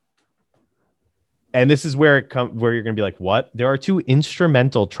 and this is where where you're going to be like, what? There are 2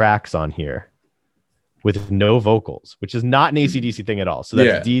 instrumental tracks on here with no vocals, which is not an AC/DC thing at all. So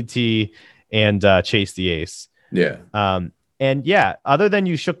that's DT and Chase the Ace. Yeah. And other than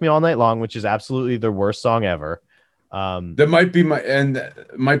You Shook Me All Night Long, which is absolutely their worst song ever. That might be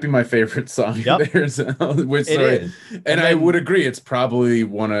my favorite song. Yep. And I would agree, it's probably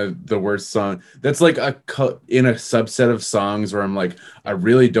one of the worst songs. That's like in a subset of songs where I'm like, I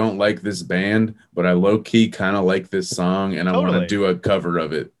really don't like this band, but I low key kind of like this song, and I want to do a cover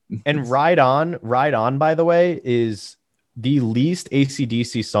of it. And Ride On, by the way, is the least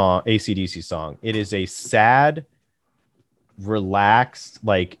AC/DC song. It is a sad, relaxed,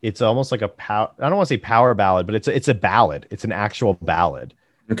 like it's almost like I don't want to say power ballad, but it's a ballad. It's an actual ballad.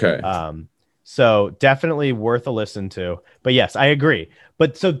 Okay. So definitely worth a listen to. But yes, I agree.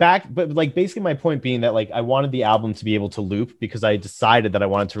 But like basically my point being that like I wanted the album to be able to loop because I decided that I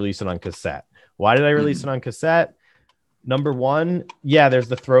wanted to release it on cassette. Why did I release it on cassette? Number one, there's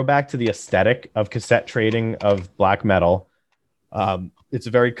the throwback to the aesthetic of cassette trading of black metal. It's a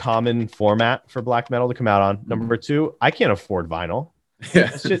very common format for black metal to come out on. Number 2, I can't afford vinyl.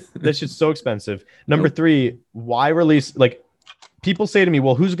 Yeah. That shit's so expensive. Number 3, why release? Like, people say to me,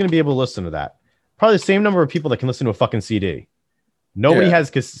 well, who's going to be able to listen to that? Probably the same number of people that can listen to a fucking CD. Nobody has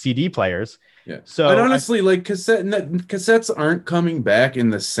CD players. Yeah. So, but honestly, like cassettes aren't coming back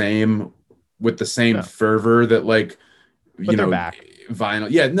with the same fervor that like, back. Vinyl.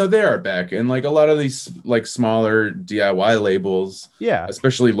 Yeah, no, they are back. And like a lot of these like smaller DIY labels,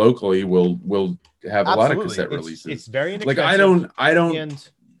 especially locally, will have a lot of cassette releases. It's very inexpensive. Like I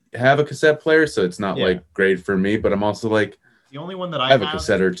don't have a cassette player, so it's not like great for me, but I'm also like the only one that I have a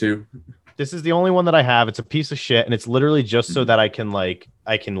cassette or two. This is the only one that I have. It's a piece of shit, and it's literally just so that I can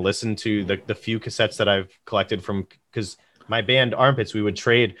listen to the few cassettes that I've collected from, because my band Armpits, we would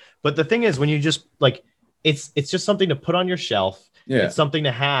trade. But the thing is, when you just like it's just something to put on your shelf. Yeah. It's something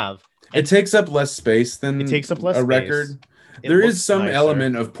to have. It takes up less space than a record. There is some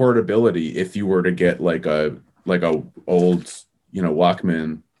element of portability if you were to get like a old,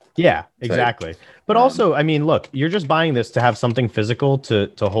 Walkman. Yeah, exactly. But also, I mean, look, you're just buying this to have something physical to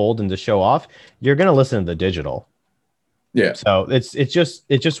hold and to show off. You're going to listen to the digital. Yeah. So it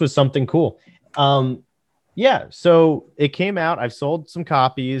just was something cool. So it came out. I've sold some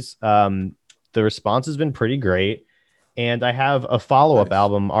copies. The response has been pretty great. And I have a follow-up Nice.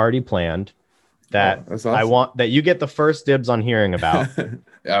 album already planned that That's I awesome. want that you get the first dibs on hearing about.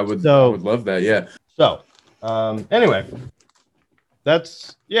 I would So- love that. Yeah. So, anyway,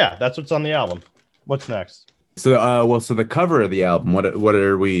 that's what's on the album. What's next? So so the cover of the album, what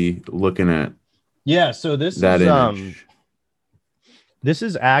are we looking at? Yeah, so this That is image. this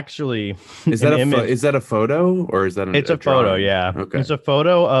is actually Is an that image. is that a photo or is that It's a photo, drawing? yeah. Okay. It's a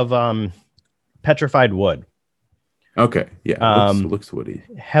photo of petrified wood. Okay. Yeah. Looks woody.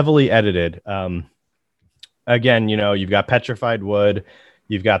 Heavily edited. Again, you've got petrified wood.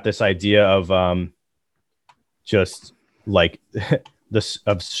 You've got this idea of just like this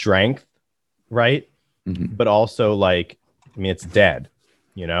of strength, right? Mhm. But also like, I mean, it's dead,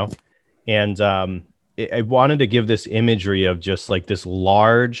 and I wanted to give this imagery of just like this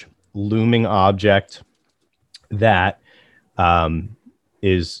large looming object that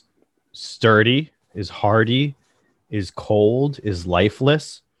is sturdy, is hardy, is cold, is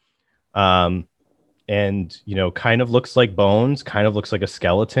lifeless, and kind of looks like bones, kind of looks like a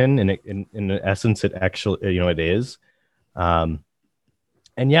skeleton, and in essence, it actually, it is. And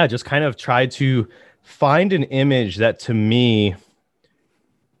yeah, just kind of try to find an image that to me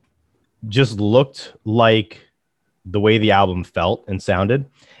just looked like the way the album felt and sounded.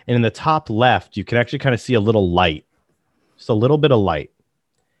 And in the top left, you can actually kind of see a little light, just a little bit of light.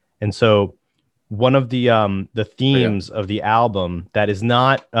 And so one of the themes of the album that is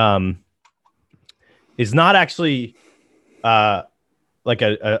not actually like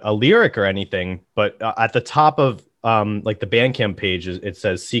a lyric or anything, but at the top of like the Bandcamp page, it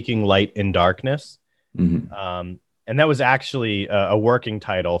says "Seeking Light in Darkness." Mhm. And that was actually a working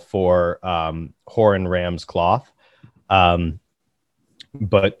title for Whore in Ram's Cloth. But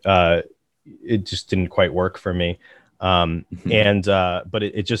it just didn't quite work for me. And but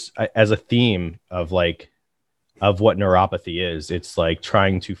it just, as a theme of what neuropathy is, it's like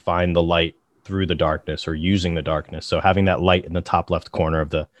trying to find the light through the darkness or using the darkness. So having that light in the top left corner of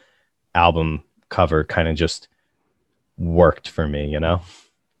the album cover kind of just worked for me,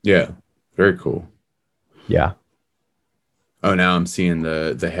 Yeah. Very cool. Yeah. Oh, now I'm seeing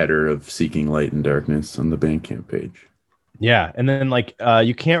the header of Seeking Light in Darkness on the Bandcamp page. Yeah. And then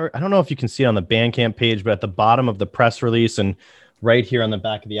you can't, I don't know if you can see it on the Bandcamp page, but at the bottom of the press release and right here on the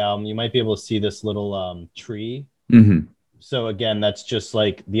back of the album, you might be able to see this little tree. Mm-hmm. So again, that's just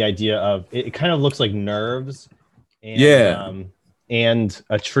like the idea of it kind of looks like nerves and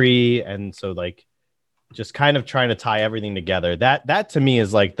a tree. And so like just kind of trying to tie everything together. That to me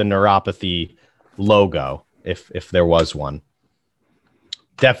is like the neuropathy logo, if there was one.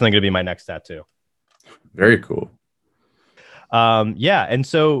 Definitely gonna be my next tattoo. Very cool. Yeah, and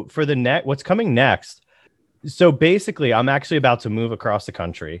so for the what's coming next? So basically, I'm actually about to move across the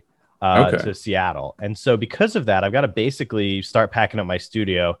country to Seattle, and so because of that, I've got to basically start packing up my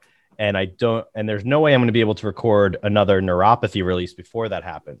studio, and there's no way I'm going to be able to record another neuropathy release before that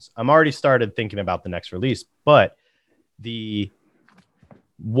happens. I'm already started thinking about the next release, but the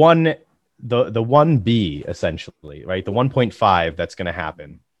 1B essentially, right? The 1.5 that's going to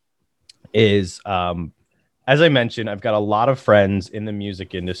happen is, as I mentioned, I've got a lot of friends in the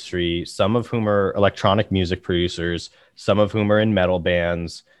music industry, some of whom are electronic music producers, some of whom are in metal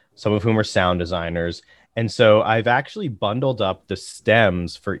bands, some of whom are sound designers. And so I've actually bundled up the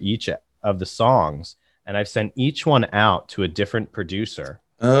stems for each of the songs, and I've sent each one out to a different producer.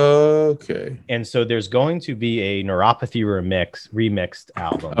 Okay. And so there's going to be a neuropathy remixed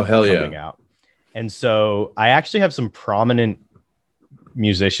album coming out. And so I actually have some prominent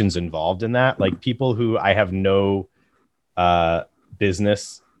musicians involved in that, like people who I have no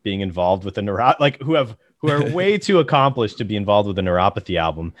business being involved with who are way too accomplished to be involved with a neuropathy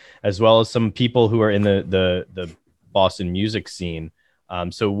album, as well as some people who are in the Boston music scene.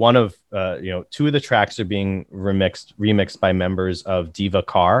 So one of two of the tracks are being remixed by members of Diva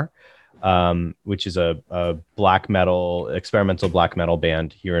Car, which is a experimental black metal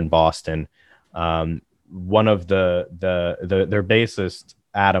band here in Boston. One of their bassist,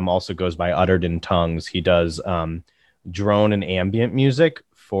 Adam, also goes by Uttered in Tongues. He does drone and ambient music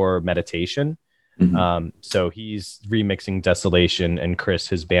for meditation. Mm-hmm. So he's remixing Desolation, and Chris,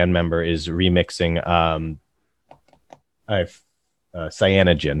 his band member, is remixing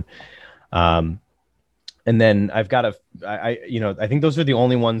Cyanogen. And then I've got I think those are the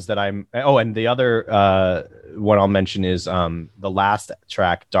only ones that I'm. Oh, and the other one I'll mention is the last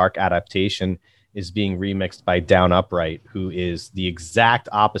track, Dark Adaptation, is being remixed by Down Upright, who is the exact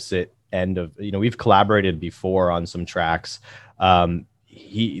opposite end of, we've collaborated before on some tracks.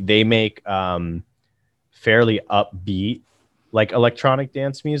 They make fairly upbeat like electronic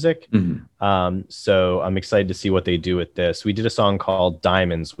dance music. Mhm. So I'm excited to see what they do with this. We did a song called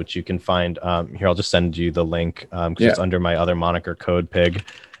Diamonds, which you can find here. I'll just send you the link because Yeah. it's under my other moniker, Code Pig.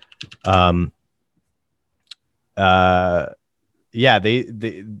 Um, uh, yeah,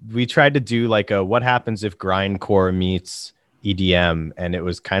 we tried to do like a what happens if grindcore meets EDM, and it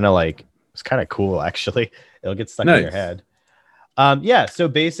was kind of like it's kind of cool actually. It'll get stuck in your Nice. head. Yeah, so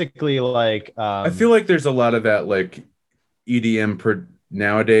basically like I feel like there's a lot of that like EDM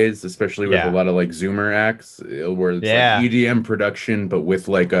nowadays, especially with a Yeah. lot of like Zoomer acts, where it's Yeah. like EDM production, but with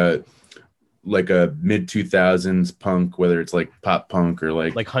like a mid 2000s punk, whether it's like pop punk or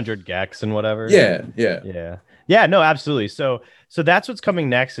like 100 gex and whatever. yeah. Yeah, no, absolutely. So that's what's coming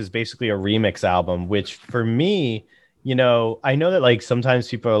next is basically a remix album, which for me, you know, I know that like sometimes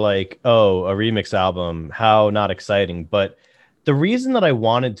people are like, oh, a remix album, how not exciting. But the reason that I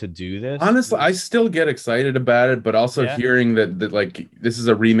wanted to do this, Honestly, I still get excited about it, but also Yeah. hearing that like this is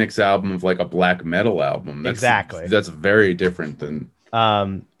a remix album of like a black metal album. Exactly. That's very different than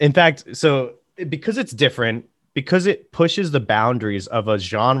in fact, so because it's different, because it pushes the boundaries of a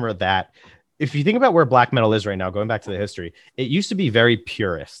genre that, if you think about where black metal is right now, going back to the history, it used to be very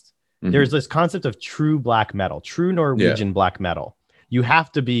purist. Mhm. There's this concept of true black metal, true Norwegian black metal. You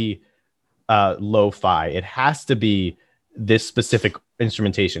have to be lo-fi. It has to be this specific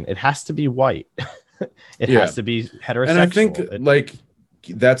instrumentation. It has to be white. It has to be heterosexual. And I think like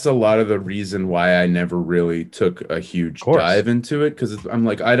that's a lot of the reason why I never really took a huge dive into it, because I'm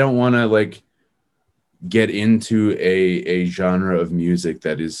like, I don't want to like get into a genre of music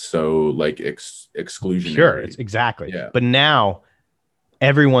that is so like exclusionary. Sure, it's exactly. Yeah. But now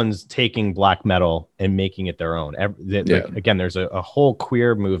everyone's taking black metal and making it their own. Like, again, there's a whole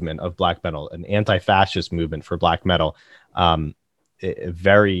queer movement of black metal, an anti-fascist movement for black metal.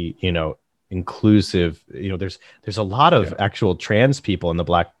 Very, you know, inclusive. You know, there's a lot of actual trans people in the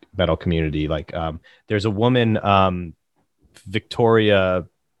black metal community. Like there's a woman, Victoria,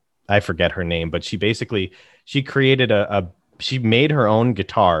 I forget her name, but she created she made her own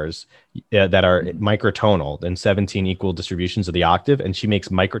guitars that are microtonal in 17 equal distributions of the octave, and she makes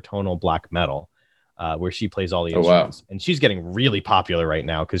microtonal black metal where she plays all the instruments. And she's getting really popular right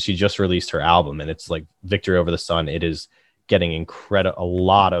now because she just released her album, and it's like Victory Over the Sun. It is getting a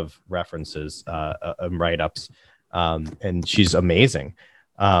lot of references and write-ups, and she's amazing.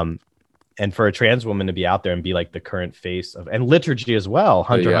 And for a trans woman to be out there and be like the current face of, and Liturgy as well,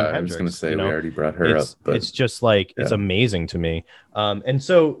 Hunter Hunt Hendricks. I was going to say, we already brought her up, but it's just like, it's amazing to me. And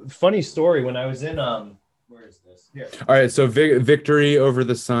so funny story, when I was in, where is this? Here. All right. So Victory Over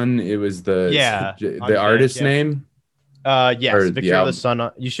the Sun, it was the artist name. Yes. Victory Over the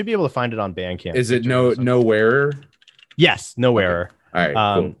Sun. You should be able to find it on Bandcamp. Is it Nowhererer? Yes. Nowhererer. Okay.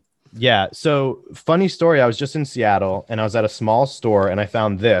 All right. Cool. Yeah. So funny story. I was just in Seattle and I was at a small store and I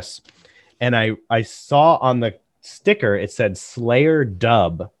found this. And I saw on the sticker, it said Slayer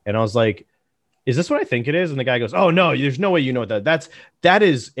Dub. And I was like, is this what I think it is? And the guy goes, oh, no, there's no way you know what that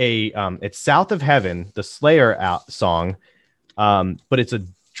is it's South of Heaven, the Slayer song. But it's a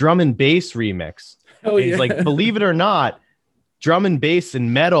drum and bass remix. Oh, yeah. He's like, believe it or not, drum and bass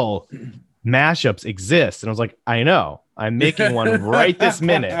and metal mashups exist. And I was like, I know. I'm making one right this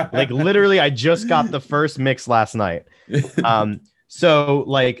minute. Like literally, I just got the first mix last night. So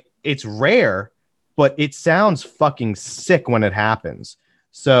like, it's rare, but it sounds fucking sick when it happens.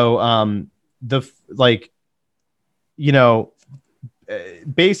 So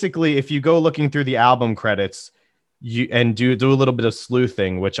basically if you go looking through the album credits do a little bit of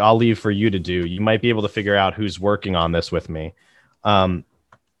sleuthing, which I'll leave for you to do, you might be able to figure out who's working on this with me. But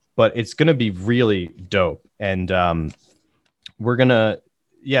it's going to be really dope. And so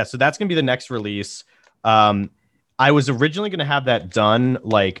that's going to be the next release. I was originally going to have that done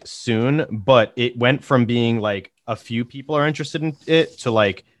like soon, but it went from being like a few people are interested in it to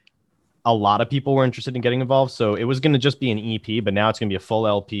like a lot of people were interested in getting involved. So it was going to just be an EP, but now it's going to be a full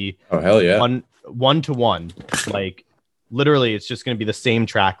LP. Oh, hell yeah. One to one. Like literally it's just going to be the same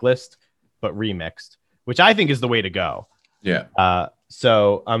track list, but remixed, which I think is the way to go. Yeah.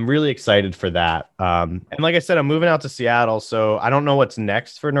 So I'm really excited for that. And like I said, I'm moving out to Seattle, so I don't know what's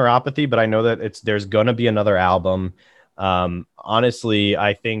next for Neuropathy, but I know that there's going to be another album. Honestly,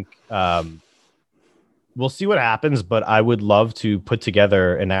 I think we'll see what happens, but I would love to put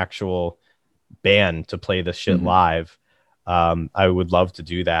together an actual band to play this shit live. I would love to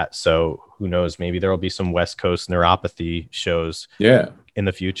do that. So who knows, maybe there will be some West Coast Neuropathy shows in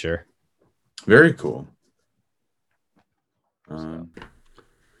the future. Very cool.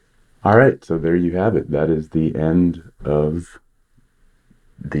 All right, so there you have it. That is the end of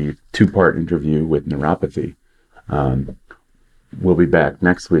the two-part interview with Neuropathy. we'll be back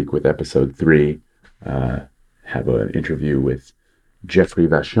next week with episode 3. Have an interview with Jeffrey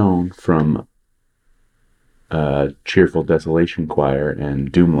Vachon from Cheerful Desolation Choir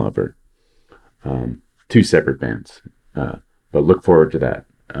and Doom Lover. 2 separate bands. But look forward to that.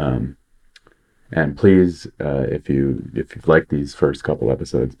 And please, if you've liked these first couple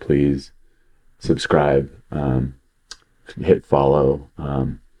episodes, please subscribe, hit follow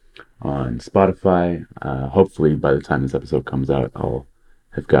on Spotify. Hopefully, by the time this episode comes out, I'll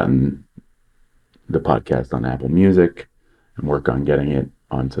have gotten the podcast on Apple Music and work on getting it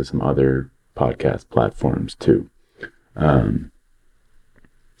onto some other podcast platforms too.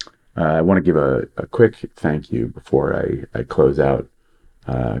 I want to give a quick thank you before I close out.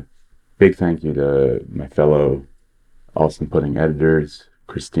 Big thank you to my fellow Alston Pudding editors,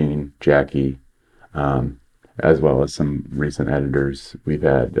 Christine, Jackie, as well as some recent editors. We've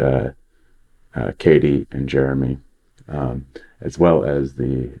had Katie and Jeremy, as well as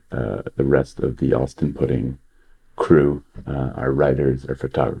the rest of the Alston Pudding crew, our writers, our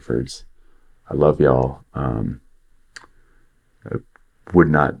photographers. I love y'all. I would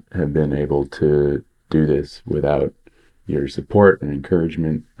not have been able to do this without your support and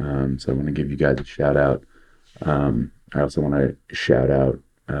encouragement. So I want to give you guys a shout out. I also want to shout out,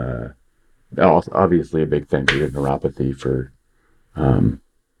 obviously a big thank you to Neuropathy for,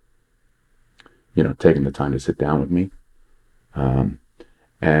 taking the time to sit down with me.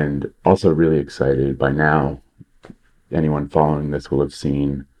 And also really excited. By now, anyone following this will have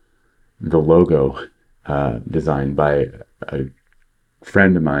seen the logo designed by a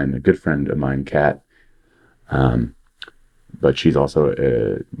friend of mine, a good friend of mine, Kat. But she's also,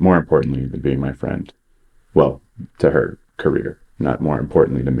 more importantly than being my friend, well, to her career, not more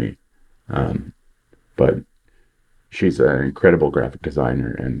importantly to me. But she's an incredible graphic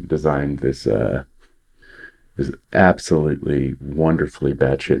designer and designed this absolutely wonderfully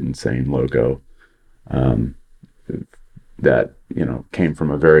batshit insane logo that, came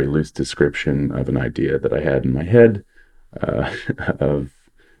from a very loose description of an idea that I had in my head,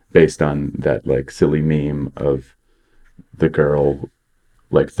 based on that silly meme of the girl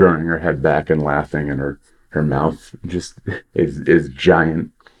throwing her head back and laughing, and her mouth just is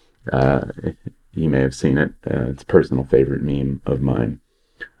giant. You may have seen it. It's a personal favorite meme of mine.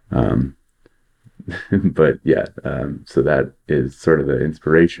 But yeah, so that is sort of the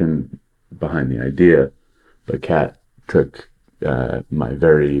inspiration behind the idea. But Kat took my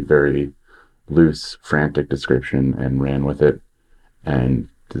very, very loose, frantic description and ran with it and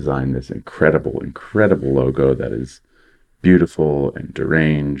designed this incredible, incredible logo that is beautiful and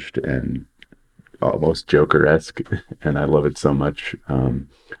deranged and almost Joker-esque, and I love it so much. And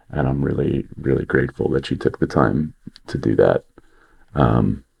I'm really, really grateful that she took the time to do that.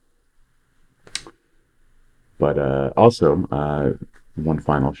 But also, one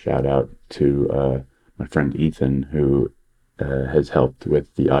final shout out to my friend Ethan, who has helped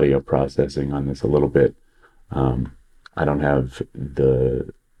with the audio processing on this a little bit. I don't have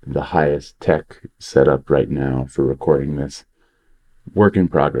the highest tech set up right now for recording this. Work in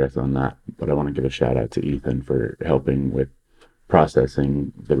progress on that, but I want to give a shout out to Ethan for helping with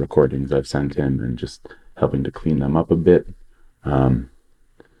processing the recordings I've sent him and just helping to clean them up a bit.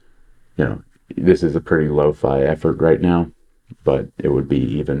 This is a pretty lo-fi effort right now, but it would be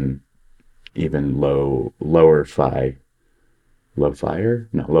even lower fi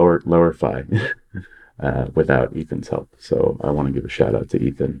without Ethan's help. So I want to give a shout out to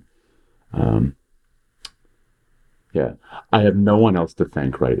Ethan. Yeah, I have no one else to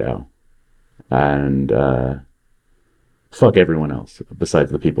thank right now, and fuck everyone else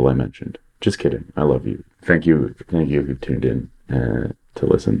besides the people I mentioned. Just kidding. I love you. Thank you if you've tuned in to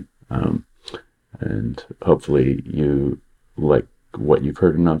listen. And hopefully you like what you've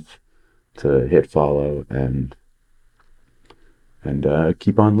heard enough to hit follow and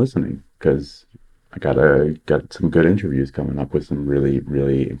keep on listening, because I got some good interviews coming up with some really,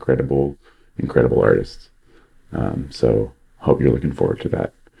 really incredible artists. So hope you're looking forward to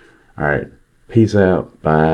that. All right. Peace out. Bye.